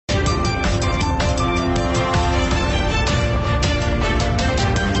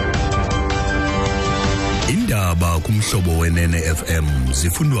kumhlobo wenene FM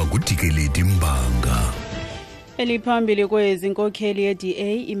zifundwa ngudikeledi Mbanga. Eliphambili kwezinkokheli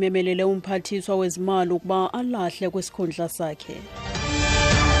ye-DA imemelele umphathiswa wezimali ukuba alahle kwisikhundla sakhe.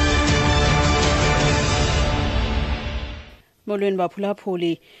 Molweni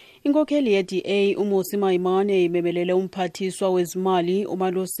baphulaphuli. Inkokheli ye-DA uMusi Mayimane imemelele umphathiswa wezimali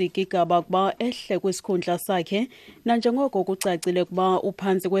uMalusi Gigaba kuba ehle kwisikhundla sakhe nanjengoko kucacile kuba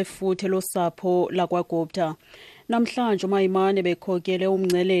uphantsi kwefuthe losapho lakwaGupta. Namhlanje uMayimane bekhokele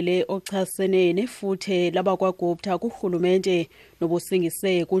umngcelele ochasene nefuthe labakwaGupta kurhulumente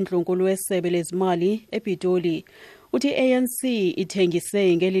nobusingise kundlunkulu wesebe lezimali ePitoli. Uthi ANC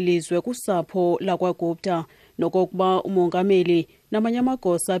ithengise ngelilizwe kusapho lakwaGupta nokokuba umongameli namanye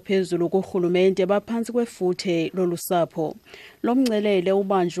amagosa phezulu kurhulumente baphantsi kwefuthe lolusapho. Lo mngcelele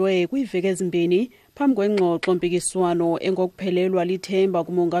ubanjwe kwiiveki ezimbini phambi kwengxoxo-mpikiswano engokuphelelwa lithemba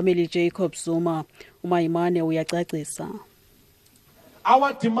kumongameli Jacob Zuma. uMayimane uyacacisa.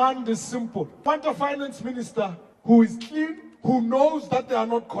 Our demand is simple. We want a finance minister who is clean, who knows that they are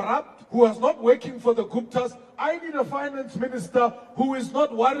not corrupt, who is not working for the Guptas. I need a finance minister who is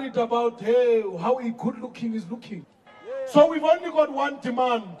not worried about, hey, how good looking is looking. So we've only got one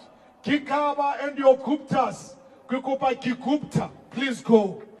demand. Gigaba and your Guptas. Gigupta, please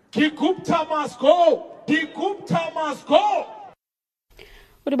go. Gigupta must go. Gigupta must go.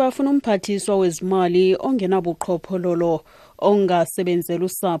 Uthi bafuna umphathiswa wezimali ongenabuqhophololo ongasebenzela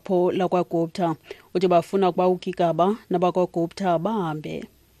usapho lakwaGupta. Uthi bafuna ukuba uGigaba nabakwaGupta bahambe.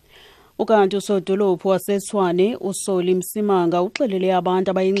 Ukanti usodolophu waseTshwane uSoli Msimanga uxelele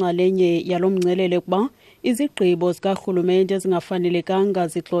abantu abayinxalenye yalomngcelele kuba izigqibo zikarhulumente zingafanelekanga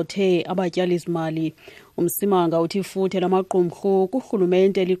zixlothe abatyalizimali. Umsimanga uthi ifuthe lamaqumrhu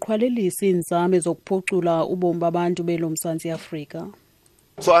kurhulumente liqhwalelisa iinzame zokuphucula ubomi babantu belo Mzantsi Afrika.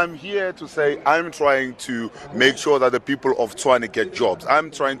 So I'm here to say I'm trying to make sure that the people of Tshwane get jobs. I'm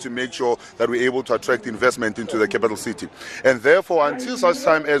trying to make sure that we're able to attract investment into the capital city. And therefore, until such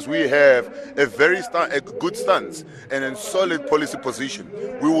time as we have a good stance and a solid policy position,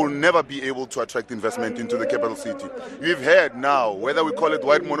 we will never be able to attract investment into the capital city. We've had now, whether we call it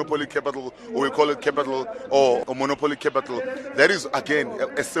white monopoly capital or we call it capital or monopoly capital, that is again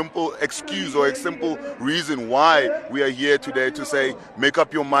a simple excuse or a simple reason why we are here today to say, make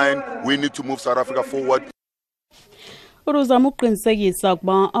up your mind, we need to move South Africa forward. Uruzama ukuqinisekisa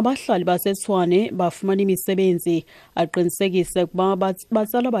kuba abahlali baseTshwane bafumana imisebenzi, aqinisekise kuba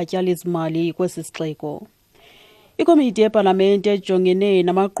batsala abatyalizimali kwesi sixeko. Ikomiti yeParlamente ejongene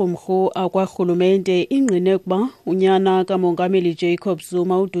namaqumrhu akwarhulumente ingqine kuba unyana kamongameli Jacob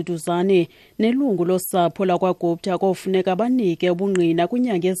Zuma ududuzane nelungu losapho lakwaGupta kofuneka banike ubungqina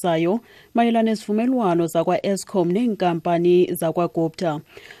kwinyanga ezayo mayelana nesivumelwano zakwa-Eskom neenkampani zakwaGupta.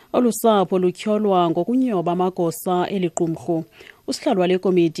 Olu sapho lutyholwa ngokunyoba amagosa eliqumrhu. Usihlalo wale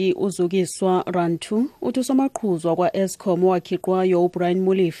komiti uzukiswa Rantu uthi usomaqhuzwa kwa-Eskom owakhiqwayo uBrian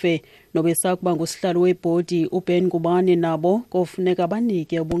Mulife nobesakuba ngusihlalo webhodi uBen Ngubane nabo kofuneka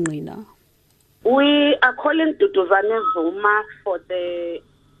banike ubungqina. We are calling Duduzane Zuma for the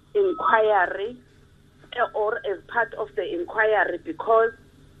inquiry or as part of the inquiry because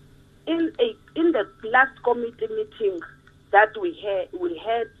in the last committee meeting that we had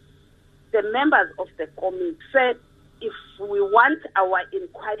the members of the committee said if we want our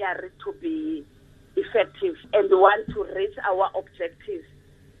inquiry to be effective and we want to reach our objectives,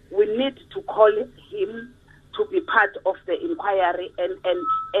 we need to call him to be part of the inquiry and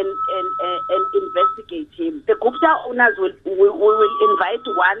investigate him. The Gupta owners we will invite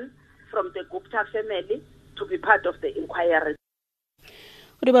one from the Gupta family to be part of the inquiry.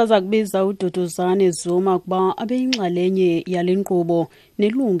 Uthi baza kubiza ududuzane Zuma kuba abeyinxalenye yale nkqubo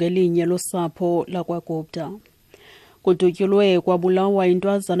nelungu elinye losapho lakwaGupta. Kudutyulwe kwabulawa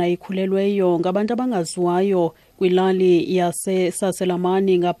intwazana ikhulelweyo ngabantu abangaziwayo kwilali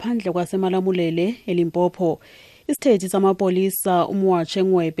yaseSaselamani ngaphandle kwaseMalamulele eLimpopo. Isithethi samapolisa uMwatshe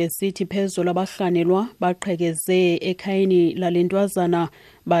Ngwebe sithi phezulu abahlanelwa baqhekeze ekhayeni lale ntwazana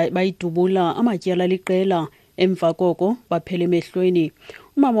bayidubula amatyala liqela emva koko baphela emehlweni.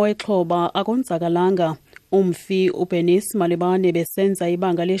 Umama wexhoba akonzakalanga. Umfi uBenis Malibane besenza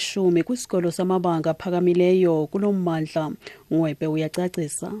ibanga le-10 kwisikolo samabanga aphakamileyo kulo mmandla. Ngwebe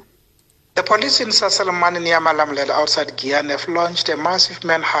uyacacisa. The police in Saselamani near Malamulele outside Giyani have launched a massive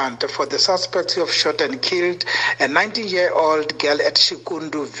manhunt for the suspects who have shot and killed a 19-year-old girl at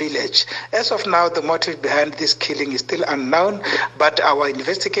Shikundu village. As of now, the motive behind this killing is still unknown, but our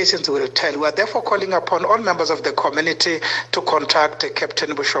investigations will tell. We are therefore calling upon all members of the community to contact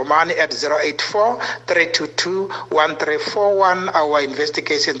Captain Bushomani at 084-322-1341. Our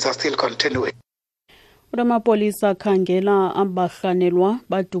investigations are still continuing. Amapolisa akhangela abarhanelwa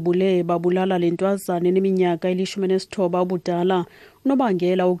badubule babulala le ntwazana eneminyaka 19 ubudala.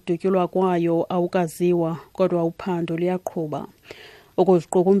 Unobangela wokudutyulwa kwayo awukaziwa, kodwa uphando luyaqhuba.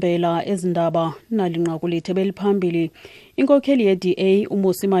 Ukuziqukumbela ezi ndaba nalinqaku lethu ebeliphambili. Inkokheli ye-DA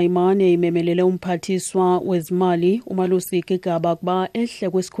uMusi Maimane imemelele umphathiswa wezimali uMalusi Gigaba ukuba ehle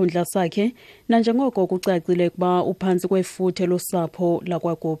kwisikhundla sakhe, nanjengoko kucacile ukuba uphantsi kwefuthe losapho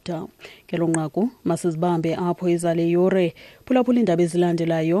lakwaGupta. Ngelo nqaku masizibambe apho izale yure phulaphula iindaba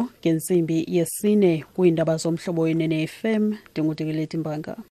ezilandelayo ngentsimbi yesine kwiindaba zomhlobo wenene FM. NdinguDikeleti Mbanga.